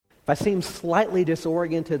I seem slightly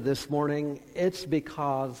disoriented this morning, it's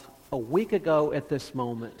because a week ago at this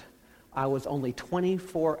moment, I was only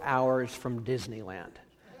 24 hours from Disneyland.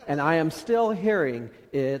 And I am still hearing,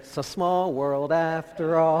 "It's a small world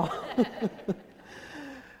after all."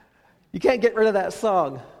 You can't get rid of that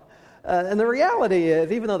song. And the reality is,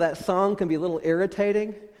 even though that song can be a little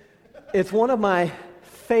irritating, it's one of my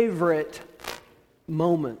favorite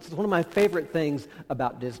moments. It's one of my favorite things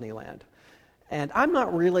about Disneyland. And I'm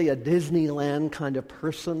not really a Disneyland kind of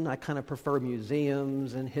person. I kind of prefer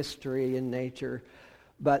museums and history and nature.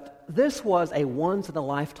 But this was a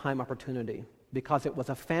once-in-a-lifetime opportunity because it was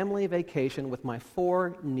a family vacation with my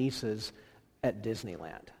 4 nieces at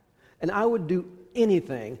Disneyland. And I would do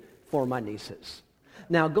anything for my nieces.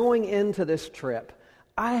 Now, going into this trip,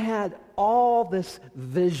 I had all this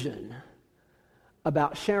vision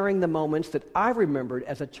about sharing the moments that I remembered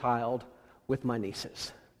as a child with my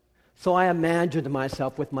nieces. So I imagined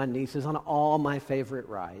myself with my nieces on all my favorite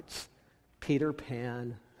rides. Peter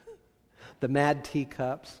Pan, the Mad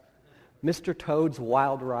Teacups, Mr. Toad's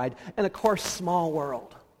Wild Ride, and of course, Small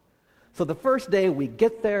World. So the first day we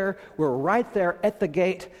get there, we're right there at the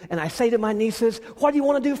gate, and I say to my nieces, "What do you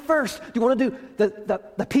want to do first? Do you want to do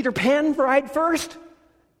the Peter Pan ride first?"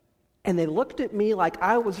 And they looked at me like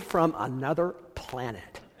I was from another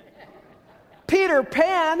planet. "Peter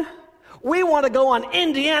Pan? We want to go on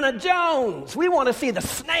Indiana Jones. We want to see the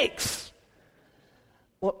snakes."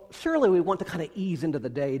 Well, surely we want to kind of ease into the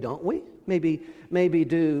day, don't we? Maybe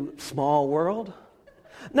do Small World.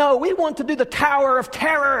 No, we want to do the Tower of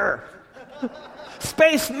Terror,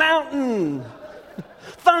 Space Mountain,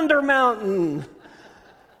 Thunder Mountain.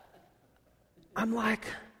 I'm like,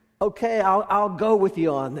 okay, I'll go with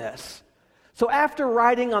you on this. So after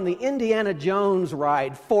riding on the Indiana Jones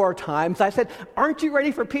ride 4 times, I said, "Aren't you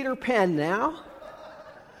ready for Peter Pan now?"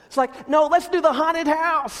 It's like, "No, let's do the haunted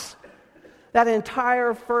house." That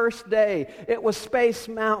entire first day, it was Space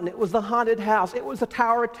Mountain, it was the haunted house, it was the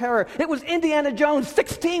Tower of Terror, it was Indiana Jones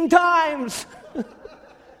 16 times.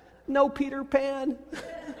 No Peter Pan.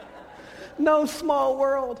 No Small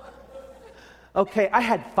World. Okay, I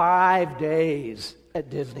had 5 days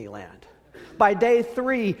at Disneyland. By day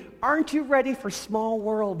 3, "Aren't you ready for Small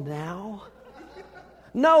World now?"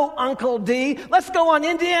 "No, Uncle D, let's go on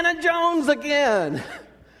Indiana Jones again."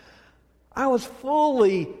 I was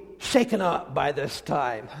fully shaken up by this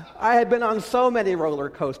time. I had been on so many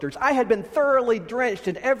roller coasters. I had been thoroughly drenched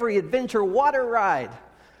in every adventure water ride.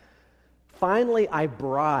 Finally, I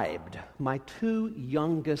bribed my 2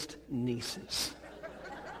 youngest nieces,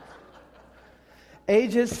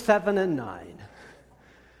 ages 7 and 9.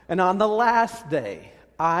 And on the last day,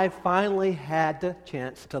 I finally had the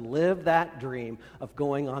chance to live that dream of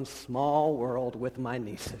going on Small World with my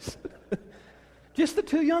nieces. Just the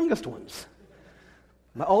 2 youngest ones.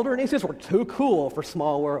 My older nieces were too cool for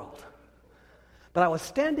Small World. But I was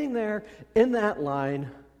standing there in that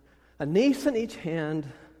line, a niece in each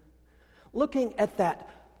hand, looking at that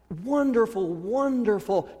wonderful,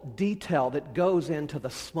 wonderful detail that goes into the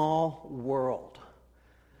small world.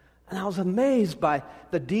 And I was amazed by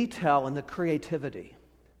the detail and the creativity.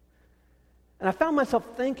 And I found myself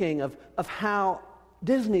thinking of how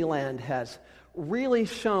Disneyland has really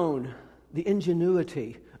shown the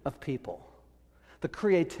ingenuity of people, the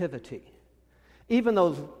creativity. Even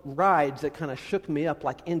those rides that kind of shook me up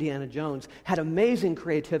like Indiana Jones had amazing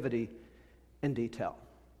creativity and detail.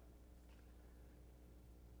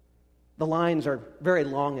 The lines are very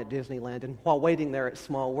long at Disneyland, and while waiting there at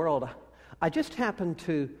Small World, I just happened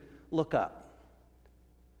to look up.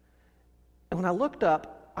 And when I looked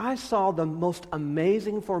up, I saw the most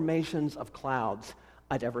amazing formations of clouds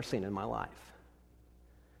I'd ever seen in my life.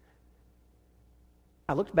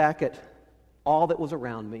 I looked back at all that was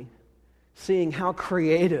around me, seeing how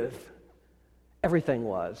creative everything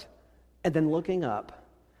was, and then looking up,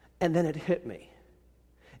 and then it hit me.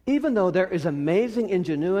 Even though there is amazing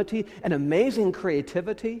ingenuity and amazing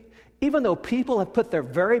creativity, even though people have put their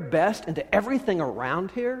very best into everything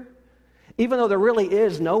around here, even though there really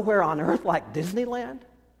is nowhere on earth like Disneyland,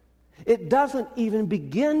 it doesn't even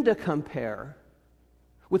begin to compare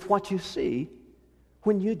with what you see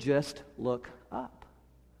when you just look up.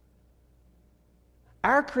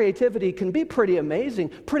 Our creativity can be pretty amazing,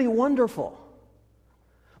 pretty wonderful.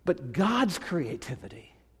 But God's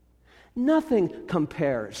creativity, nothing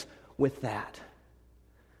compares with that.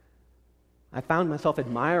 I found myself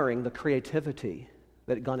admiring the creativity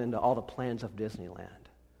that had gone into all the plans of Disneyland.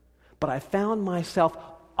 But I found myself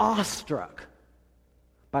awestruck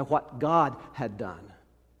by what God had done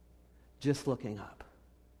just looking up.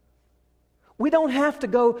 We don't have to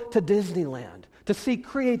go to Disneyland to see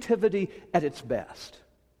creativity at its best.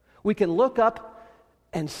 We can look up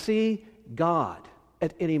and see God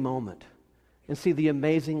at any moment and see the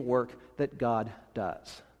amazing work that God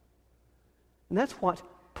does. And that's what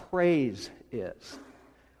praise is,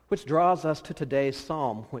 which draws us to today's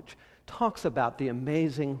psalm, which talks about the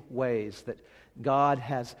amazing ways that God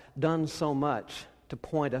has done so much to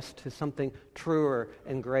point us to something truer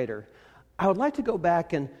and greater. I would like to go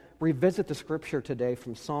back and revisit the scripture today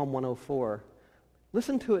from Psalm 104.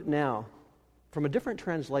 Listen to it now. From a different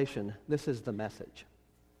translation, this is the Message.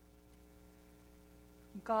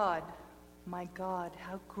 God, my God,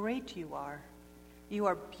 how great you are. You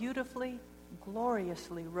are beautifully,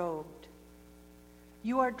 gloriously robed.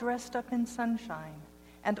 You are dressed up in sunshine,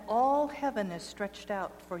 and all heaven is stretched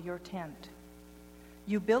out for your tent.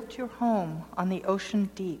 You built your home on the ocean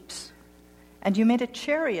deeps, and you made a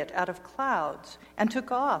chariot out of clouds and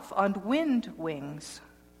took off on wind wings.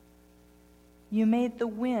 You made the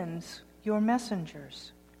winds your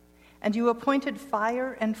messengers, and you appointed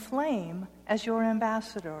fire and flame as your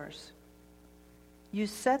ambassadors. You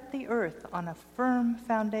set the earth on a firm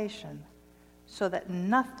foundation so that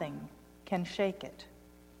nothing can shake it,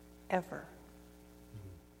 ever.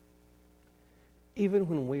 Even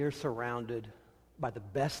when we are surrounded by the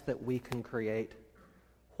best that we can create,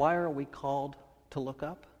 why are we called to look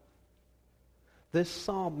up? This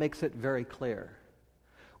psalm makes it very clear.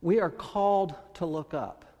 We are called to look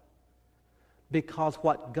up because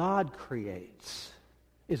what God creates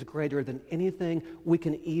is greater than anything we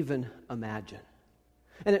can even imagine.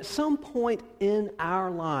 And at some point in our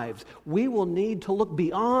lives, we will need to look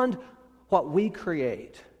beyond what we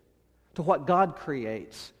create to what God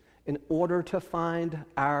creates in order to find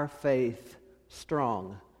our faith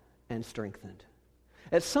strong and strengthened.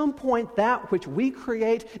 At some point, that which we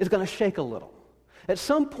create is going to shake a little. At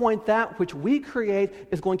some point, that which we create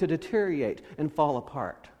is going to deteriorate and fall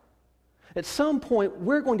apart. At some point,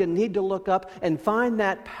 we're going to need to look up and find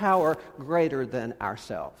that power greater than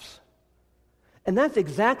ourselves. And that's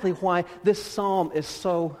exactly why this psalm is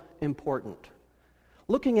so important.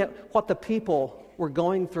 Looking at what the people were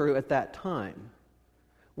going through at that time,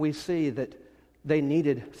 we see that they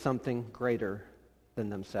needed something greater than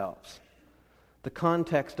themselves. The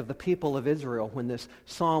context of the people of Israel when this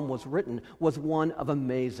psalm was written was one of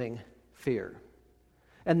amazing fear.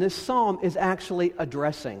 And this psalm is actually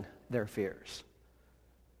addressing their fears.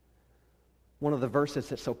 One of the verses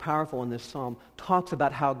that's so powerful in this psalm talks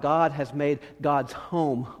about how God has made God's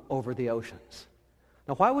home over the oceans.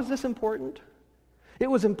 Now, why was this important? It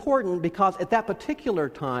was important because at that particular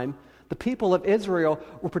time, the people of Israel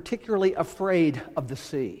were particularly afraid of the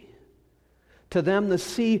sea. To them, the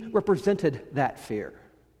sea represented that fear.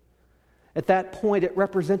 At that point, it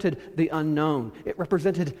represented the unknown. It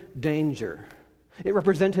represented danger. It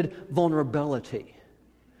represented vulnerability.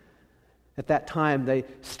 At that time, they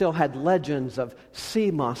still had legends of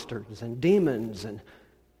sea monsters and demons and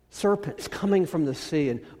serpents coming from the sea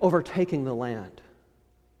and overtaking the land.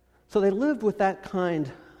 So they lived with that kind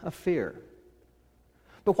of fear.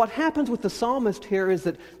 But what happens with the psalmist here is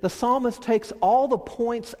that the psalmist takes all the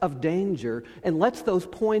points of danger and lets those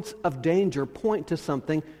points of danger point to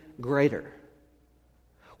something greater.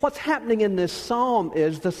 What's happening in this psalm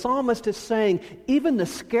is the psalmist is saying even the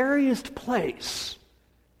scariest place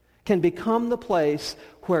can become the place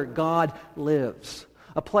where God lives,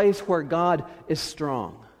 a place where God is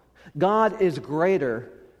strong. God is greater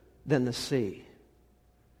than the sea.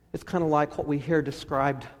 It's kind of like what we hear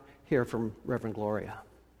described here from Reverend Gloria.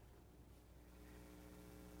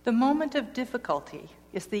 The moment of difficulty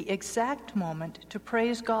is the exact moment to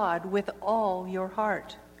praise God with all your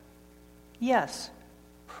heart. Yes,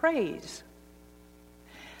 praise.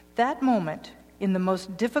 That moment, in the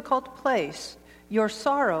most difficult place, your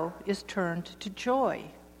sorrow is turned to joy,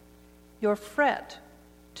 your fret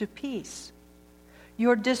to peace,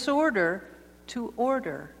 your disorder to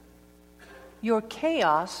order, your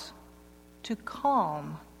chaos to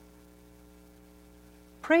calm.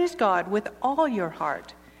 Praise God with all your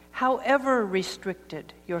heart, however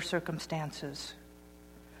restricted your circumstances.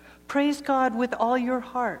 Praise God with all your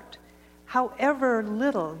heart, however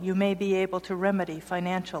little you may be able to remedy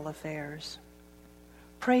financial affairs.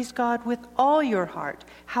 Praise God with all your heart,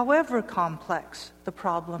 however complex the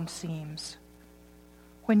problem seems.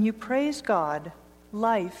 When you praise God,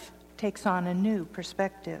 life takes on a new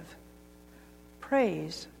perspective.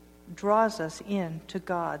 Praise draws us into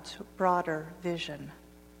God's broader vision.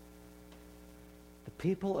 The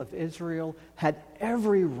people of Israel had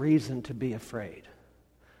every reason to be afraid.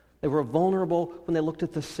 They were vulnerable when they looked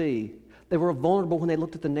at the sea. They were vulnerable when they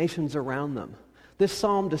looked at the nations around them. This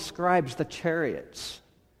psalm describes the chariots.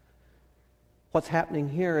 What's happening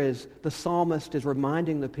here is the psalmist is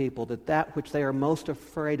reminding the people that that which they are most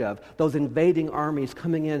afraid of, those invading armies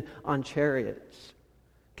coming in on chariots,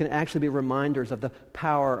 can actually be reminders of the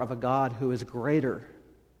power of a God who is greater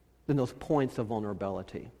than those points of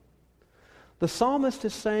vulnerability. The psalmist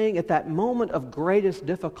is saying at that moment of greatest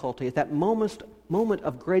difficulty, at that moment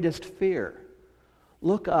of greatest fear,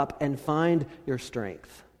 look up and find your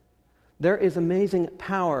strength. There is amazing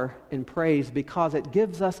power in praise because it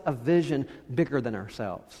gives us a vision bigger than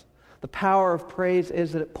ourselves. The power of praise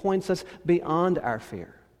is that it points us beyond our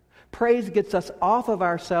fear. Praise gets us off of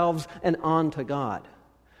ourselves and onto God.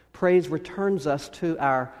 Praise returns us to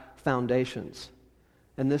our foundations.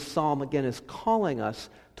 And this psalm, again, is calling us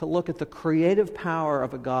to look at the creative power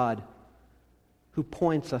of a God who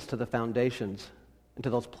points us to the foundations and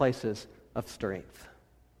to those places of strength.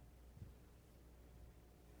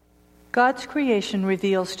 God's creation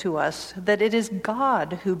reveals to us that it is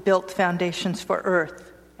God who built foundations for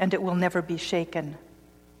earth, and it will never be shaken.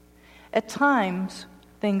 At times,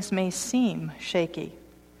 things may seem shaky.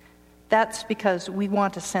 That's because we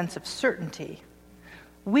want a sense of certainty.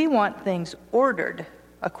 We want things ordered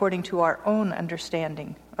according to our own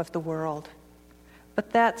understanding of the world. But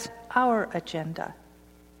that's our agenda,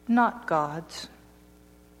 not God's.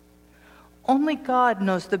 Only God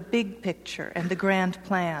knows the big picture and the grand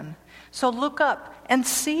plan. So look up and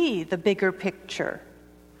see the bigger picture.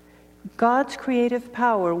 God's creative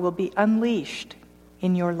power will be unleashed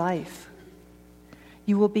in your life.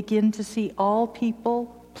 You will begin to see all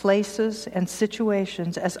people, places, and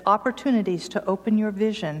situations as opportunities to open your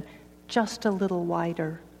vision just a little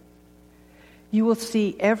wider. You will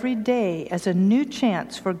see every day as a new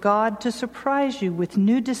chance for God to surprise you with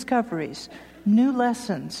new discoveries, new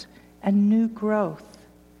lessons, and new growth.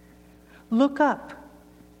 Look up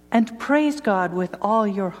and praise God with all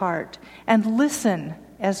your heart, and listen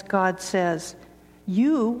as God says,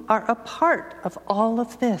 "You are a part of all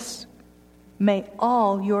of this. May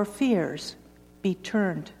all your fears be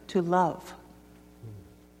turned to love."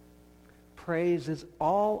 Praise is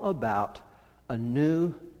all about a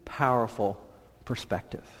new, powerful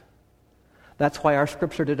perspective. That's why our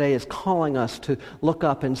scripture today is calling us to look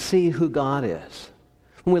up and see who God is.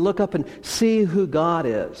 When we look up and see who God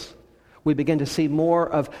is, we begin to see more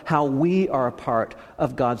of how we are a part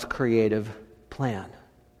of God's creative plan.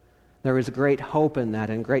 There is great hope in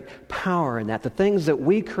that and great power in that. The things that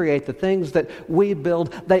we create, the things that we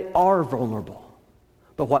build, they are vulnerable.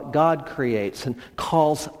 But what God creates and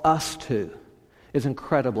calls us to is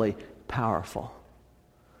incredibly powerful.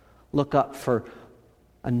 Look up for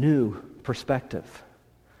a new perspective.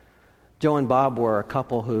 Joe and Bob were a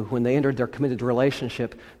couple who, when they entered their committed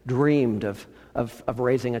relationship, dreamed of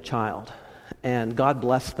raising a child. And God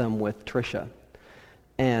blessed them with Tricia.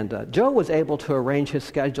 And Joe was able to arrange his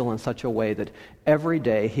schedule in such a way that every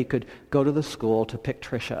day he could go to the school to pick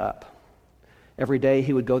Tricia up. Every day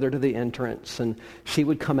he would go there to the entrance, and she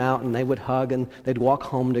would come out, and they would hug, and they'd walk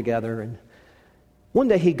home together. And one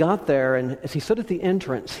day he got there, and as he stood at the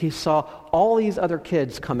entrance, he saw all these other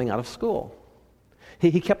kids coming out of school.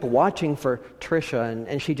 He kept watching for Tricia,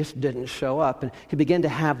 and she just didn't show up. And he began to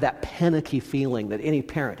have that panicky feeling that any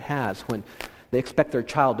parent has when they expect their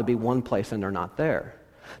child to be one place and they're not there.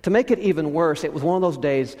 To make it even worse, it was one of those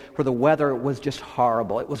days where the weather was just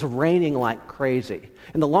horrible. It was raining like crazy.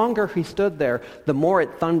 And the longer he stood there, the more it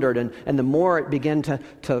thundered, and the more it began to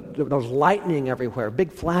there was lightning everywhere,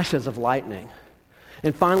 big flashes of lightning.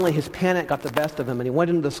 And finally, his panic got the best of him, and he went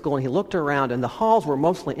into the school, and he looked around, and the halls were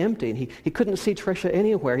mostly empty, and he couldn't see Tricia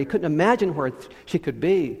anywhere. He couldn't imagine where she could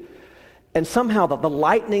be. And somehow the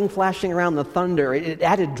lightning flashing around, the thunder, it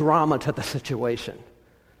added drama to the situation.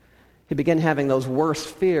 He began having those worse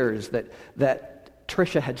fears that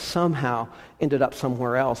Tricia had somehow ended up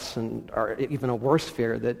somewhere else, or even a worse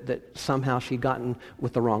fear that somehow she'd gotten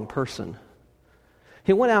with the wrong person.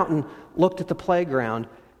 He went out and looked at the playground,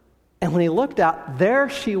 and when he looked out, there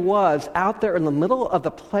she was out there in the middle of the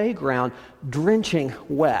playground, drenching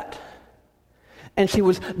wet. And she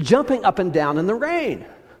was jumping up and down in the rain.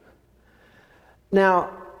 Now,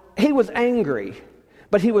 he was angry,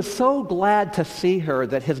 but he was so glad to see her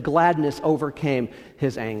that his gladness overcame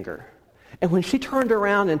his anger. And when she turned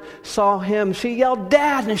around and saw him, she yelled,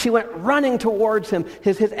 "Dad!" and she went running towards him.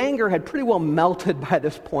 His anger had pretty well melted by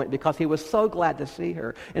this point because he was so glad to see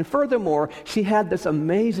her. And furthermore, she had this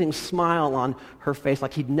amazing smile on her face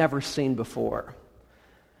like he'd never seen before.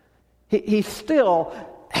 He still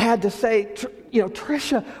had to say,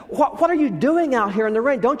 "Tricia, what are you doing out here in the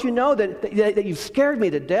rain? Don't you know that you've scared me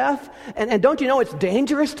to death? And don't you know it's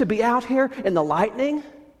dangerous to be out here in the lightning?"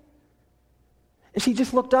 And she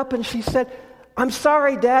just looked up and she said, I'm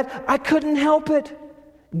sorry, Dad, I couldn't help it.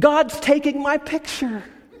 God's taking my picture.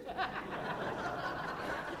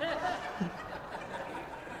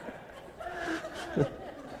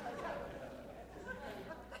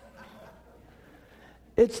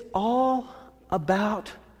 It's all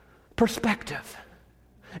about perspective.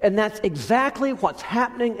 And that's exactly what's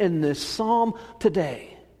happening in this psalm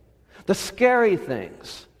today. The scary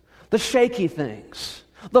things, the shaky things,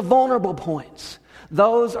 the vulnerable points,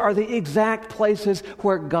 those are the exact places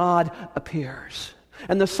where God appears.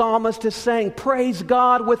 And the psalmist is saying, praise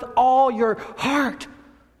God with all your heart.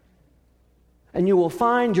 And you will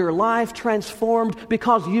find your life transformed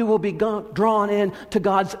because you will be drawn in to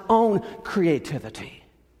God's own creativity.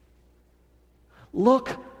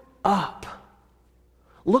 Look up.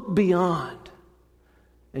 Look beyond.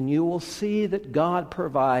 And you will see that God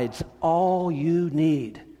provides all you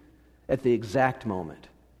need at the exact moment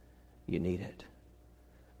you need it.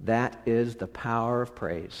 That is the power of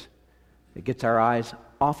praise. It gets our eyes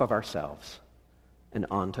off of ourselves and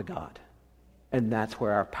onto God. And that's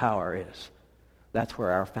where our power is. That's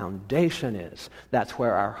where our foundation is. That's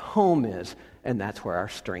where our home is. And that's where our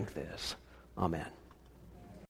strength is. Amen.